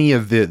about any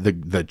of the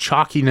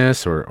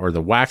chalkiness or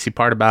the waxy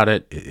part about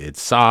it.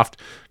 It's soft,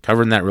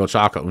 covered in that real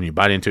chocolate. When you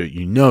bite into it,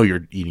 you know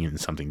you're eating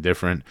something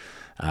different.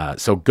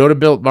 So go to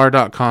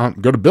Built.com.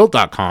 Go to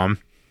Built.com.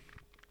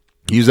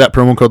 Use that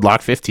promo code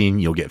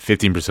LOCK15. You'll get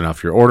 15%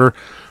 off your order.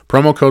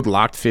 Promo code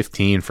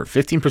LOCKED15 for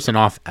 15%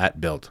 off at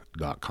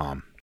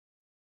built.com.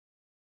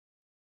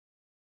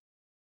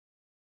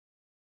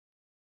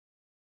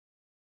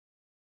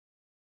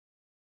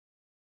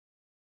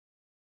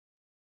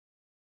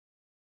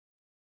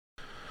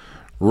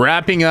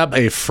 Wrapping up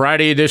a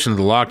Friday edition of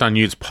the Locked On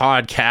Utes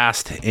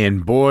podcast,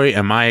 and boy,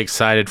 am I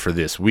excited for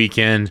this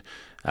weekend.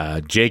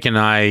 Jake and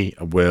I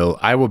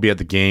will be at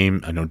the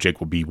game. I know Jake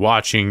will be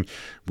watching.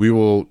 We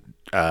will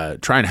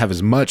try and have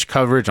as much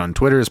coverage on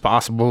Twitter as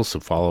possible, so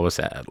follow us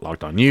at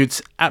Locked On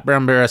Utes, at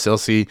Brown Bear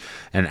SLC,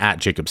 and at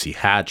Jacob C.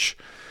 Hatch.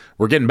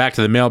 We're getting back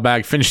to the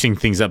mailbag, finishing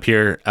things up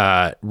here.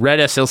 Red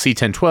SLC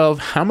 1012,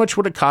 how much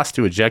would it cost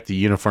to eject the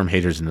uniform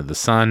haters into the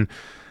sun?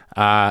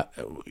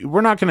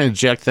 We're not going to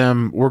eject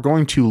them. We're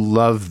going to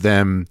love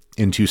them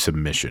into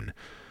submission.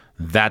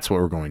 That's what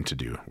we're going to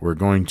do. We're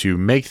going to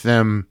make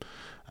them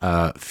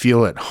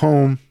feel at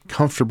home,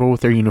 comfortable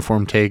with their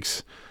uniform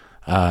takes,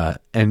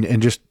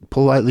 and just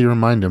politely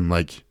remind them,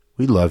 like,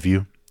 we love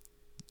you.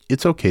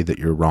 It's okay that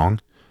you're wrong.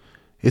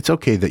 It's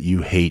okay that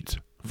you hate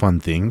fun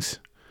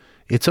things.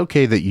 It's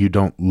okay that you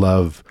don't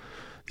love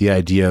the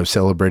idea of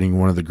celebrating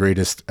one of the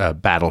greatest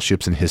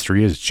battleships in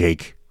history, as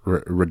Jake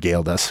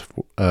regaled us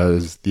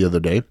the other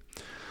day.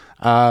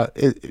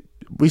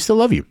 We still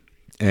love you.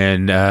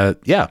 And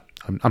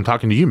I'm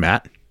talking to you,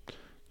 Matt.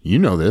 You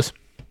know this.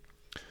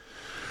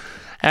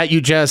 At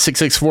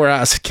UJazz664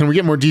 asks, can we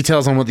get more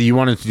details on what the U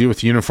wanted to do with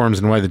the uniforms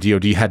and why the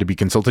DoD had to be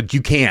consulted?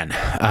 You can.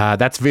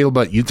 That's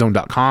available at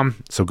utezone.com.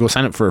 So go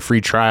sign up for a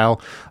free trial.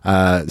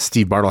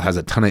 Steve Bartle has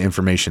a ton of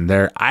information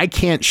there. I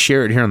can't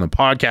share it here on the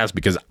podcast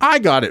because I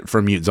got it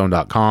from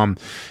utezone.com,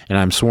 and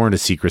I'm sworn to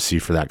secrecy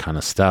for that kind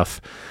of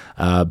stuff.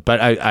 But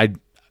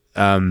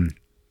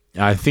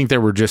I think there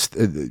were just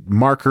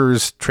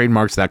markers,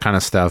 trademarks, that kind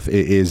of stuff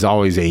is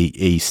always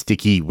a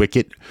sticky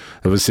wicket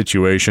of a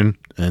situation.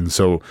 And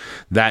so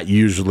that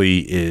usually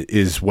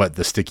is what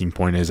the sticking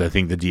point is. I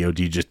think the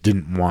DoD just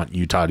didn't want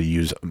Utah to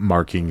use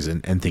markings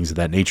and things of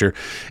that nature.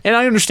 And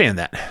I understand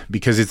that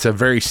because it's a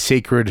very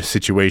sacred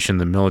situation,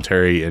 the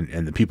military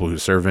and the people who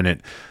serve in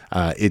it.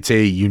 It's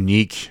a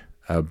unique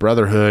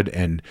brotherhood.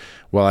 And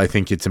while I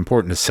think it's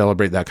important to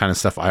celebrate that kind of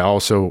stuff, I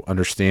also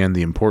understand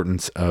the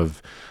importance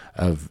of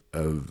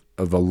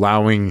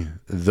allowing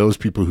those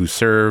people who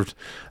served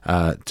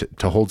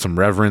to hold some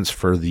reverence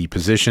for the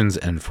positions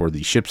and for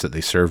the ships that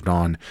they served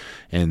on.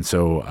 And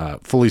so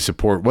fully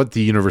support what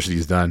the university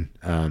has done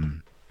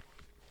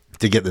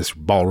to get this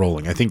ball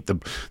rolling. I think the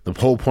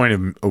whole point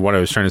of what I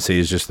was trying to say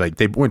is just like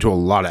they went to a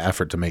lot of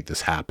effort to make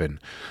this happen,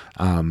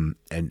 and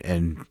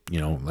you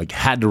know, like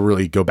had to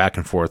really go back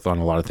and forth on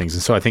a lot of things.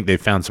 And so I think they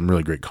found some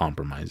really great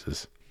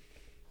compromises.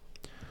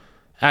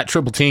 At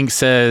Triple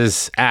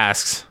Tink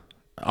asks,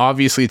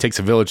 obviously, it takes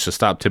a village to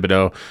stop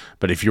Thibodeau,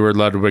 but if you were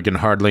Ludwig and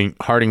Harding,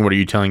 what are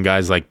you telling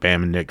guys like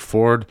Bam and Nick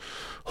Ford?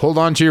 Hold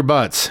on to your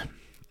butts.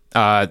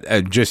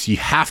 You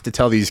have to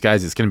tell these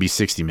guys it's going to be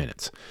 60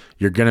 minutes.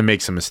 You're going to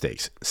make some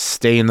mistakes.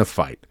 Stay in the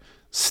fight.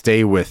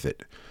 Stay with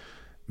it.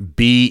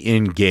 Be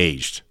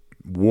engaged.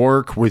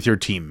 Work with your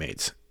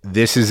teammates.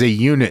 This is a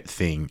unit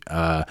thing.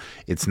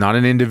 It's not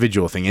an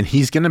individual thing. And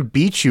he's going to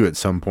beat you at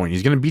some point.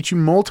 He's going to beat you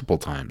multiple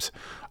times.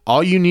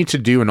 All you need to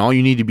do and all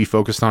you need to be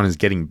focused on is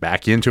getting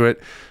back into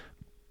it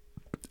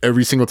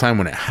every single time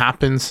when it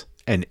happens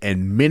and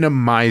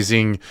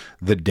minimizing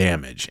the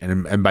damage.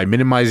 And by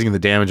minimizing the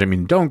damage, I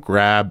mean don't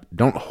grab,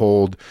 don't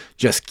hold,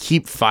 just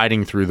keep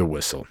fighting through the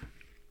whistle.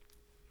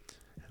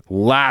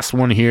 Last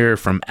one here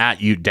from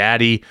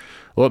 @UteDaddy.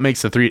 What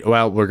makes the three?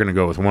 Well, we're going to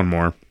go with one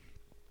more.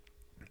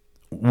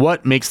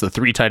 What makes the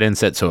 3 tight end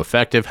set so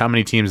effective? How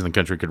many teams in the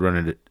country could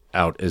run it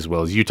out as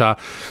well as Utah?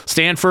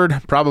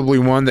 Stanford, probably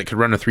one that could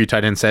run a 3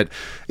 tight end set.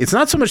 It's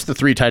not so much the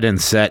 3 tight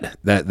end set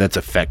that's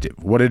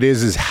effective. What it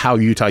is how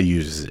Utah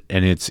uses it.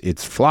 And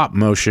it's flop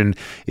motion.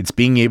 It's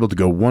being able to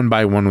go one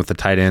by one with the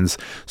tight ends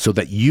so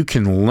that you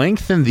can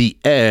lengthen the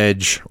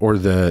edge or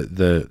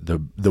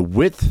the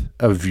width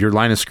of your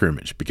line of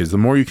scrimmage, because the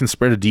more you can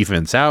spread a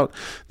defense out,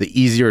 the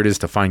easier it is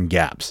to find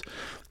gaps.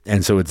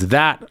 And so it's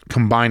that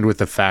combined with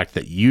the fact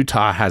that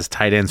Utah has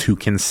tight ends who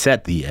can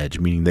set the edge,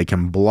 meaning they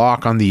can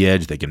block on the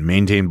edge, they can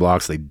maintain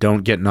blocks, they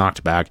don't get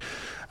knocked back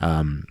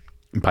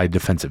by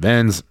defensive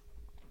ends.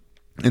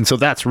 And so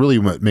that's really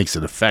what makes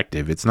it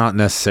effective. It's not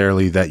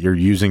necessarily that you're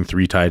using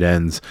 3 tight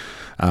ends.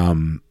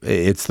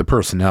 It's the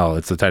personnel,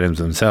 it's the tight ends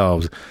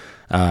themselves.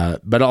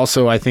 But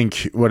also I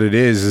think what it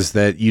is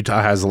that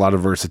Utah has a lot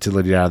of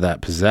versatility out of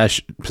that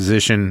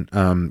position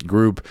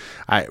group.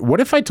 What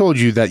if I told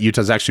you that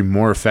Utah's actually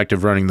more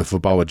effective running the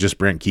football with just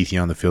Brent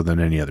Keithy on the field than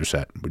any other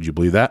set? Would you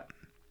believe that?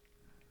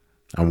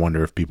 I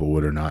wonder if people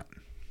would or not.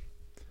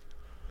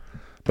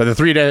 But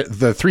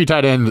the 3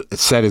 tight end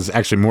set is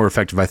actually more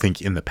effective, I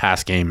think, in the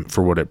pass game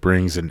for what it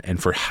brings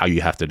and for how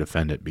you have to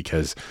defend it,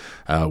 because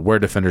where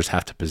defenders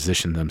have to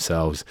position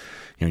themselves,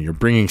 you're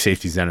bringing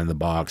safeties down in the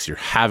box, you're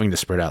having to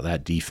spread out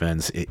that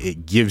defense.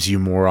 It gives you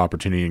more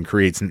opportunity and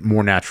creates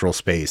more natural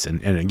space.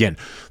 And again,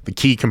 the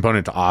key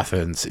component to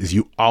offense is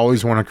you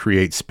always want to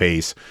create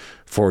space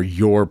for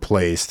your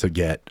plays to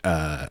get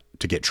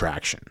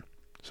traction.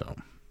 So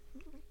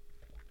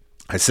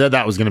I said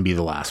that was going to be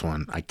the last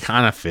one. I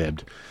kind of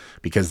fibbed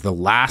because the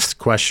last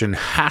question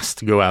has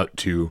to go out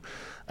to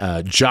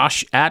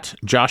Josh at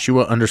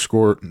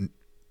Joshua_Neumann.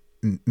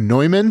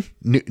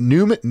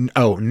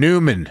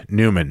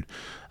 Newman.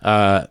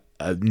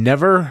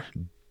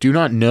 Do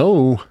not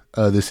know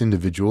this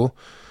individual.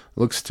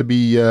 Looks to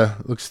be a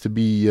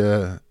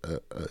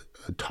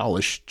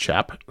tallish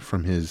chap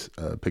from his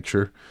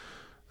picture.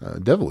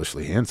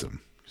 Devilishly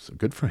handsome. So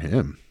good for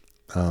him.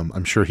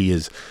 I'm sure he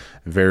is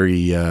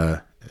very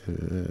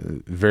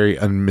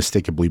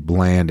unmistakably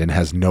bland and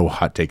has no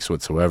hot takes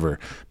whatsoever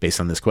based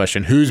on this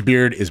question. Whose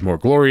beard is more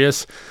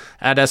glorious?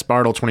 At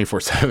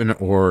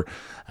sbartle247 or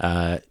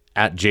at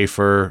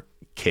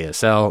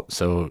jfurksl.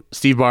 So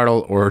Steve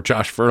Bartle or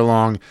Josh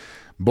Furlong.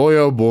 Boy,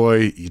 oh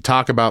boy, you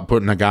talk about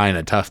putting a guy in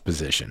a tough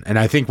position. And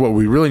I think what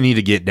we really need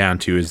to get down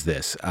to is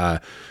this.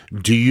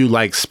 Do you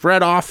like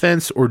spread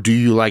offense or do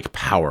you like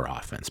power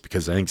offense?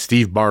 Because I think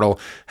Steve Bartle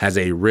has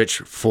a rich,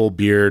 full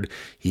beard.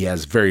 He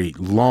has very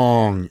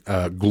long,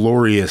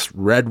 glorious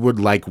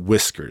redwood-like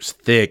whiskers,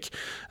 thick,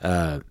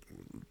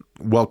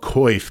 well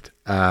coiffed.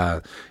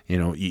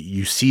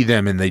 You see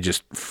them and they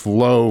just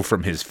flow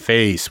from his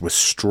face with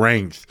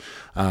strength,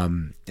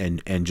 and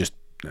just,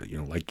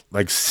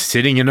 like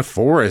sitting in a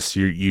forest,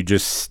 you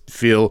just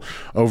feel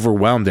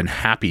overwhelmed and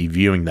happy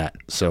viewing that.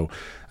 So,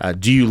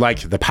 do you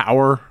like the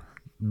power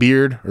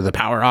beard or the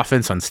power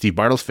offense on Steve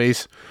Bartle's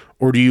face,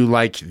 or do you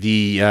like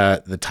the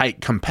tight,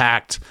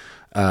 compact,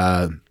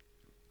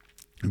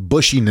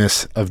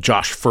 bushiness of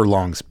Josh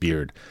Furlong's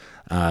beard,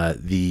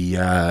 the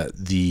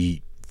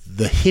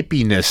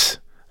hippiness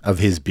of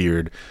his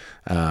beard,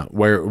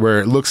 where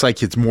it looks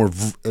like it's more,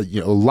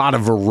 a lot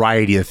of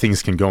variety of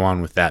things can go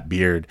on with that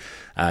beard.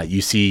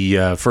 You see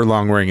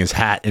Furlong wearing his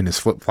hat and his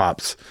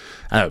flip-flops.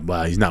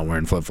 Well, he's not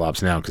wearing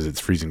flip-flops now because it's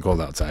freezing cold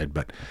outside,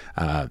 but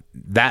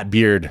that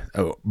beard,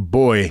 oh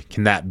boy,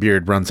 can that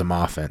beard run some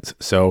offense.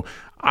 So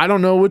I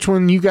don't know which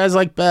one you guys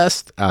like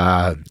best.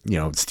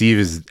 Steve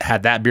has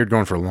had that beard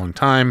going for a long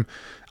time.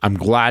 I'm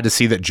glad to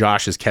see that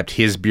Josh has kept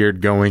his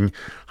beard going.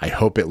 I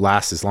hope it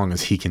lasts as long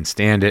as he can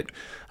stand it,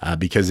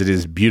 because it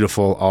is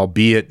beautiful,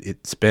 albeit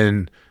it's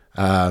been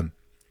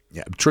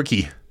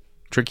tricky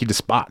to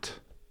spot.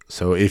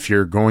 So if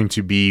you're going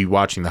to be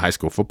watching the high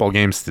school football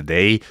games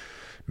today,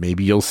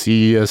 maybe you'll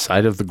see a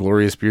side of the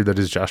glorious beard that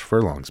is Josh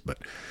Furlong's. But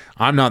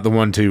I'm not the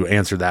one to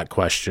answer that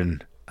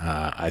question.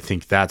 I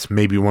think that's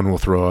maybe one we'll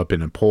throw up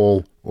in a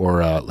poll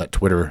or let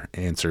Twitter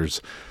answers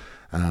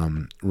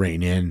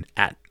reign in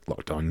at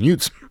Locked On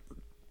Utes.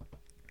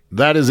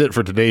 That is it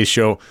for today's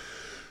show.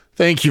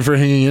 Thank you for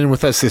hanging in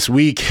with us this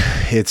week.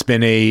 It's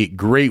been a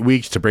great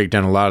week to break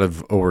down a lot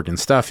of Oregon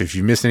stuff. If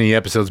you missed any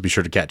episodes, be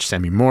sure to catch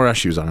Sammy Mora.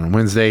 She was on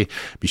Wednesday.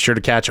 Be sure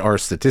to catch our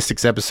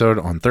statistics episode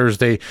on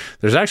Thursday.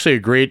 There's actually a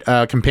great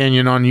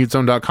companion on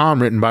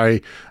utezone.com written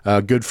by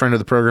a good friend of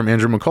the program,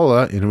 Andrew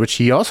McCullough, in which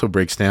he also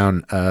breaks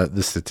down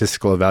the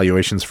statistical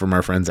evaluations from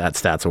our friends at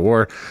Stats of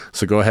War.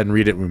 So go ahead and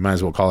read it. We might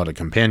as well call it a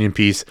companion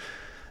piece.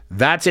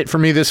 That's it for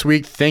me this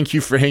week. Thank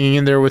you for hanging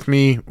in there with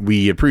me.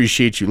 We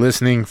appreciate you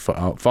listening,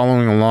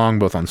 following along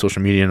both on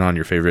social media and on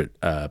your favorite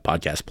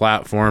podcast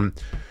platform.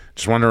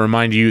 Just want to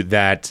remind you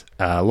that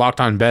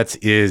Locked On Bets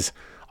is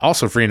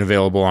also free and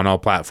available on all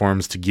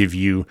platforms to give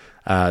you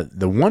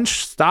the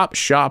one-stop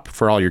shop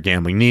for all your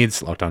gambling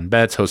needs. Locked On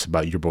Bets, hosted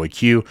by your boy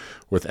Q,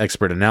 with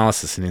expert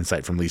analysis and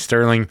insight from Lee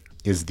Sterling,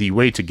 is the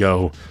way to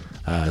go,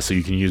 so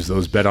you can use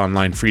those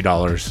BetOnline free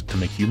dollars to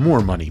make you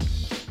more money.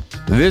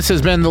 This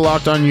has been the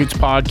Locked On Utes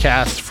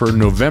podcast for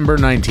November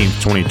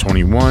 19th,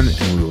 2021,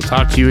 and we will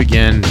talk to you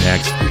again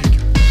next week.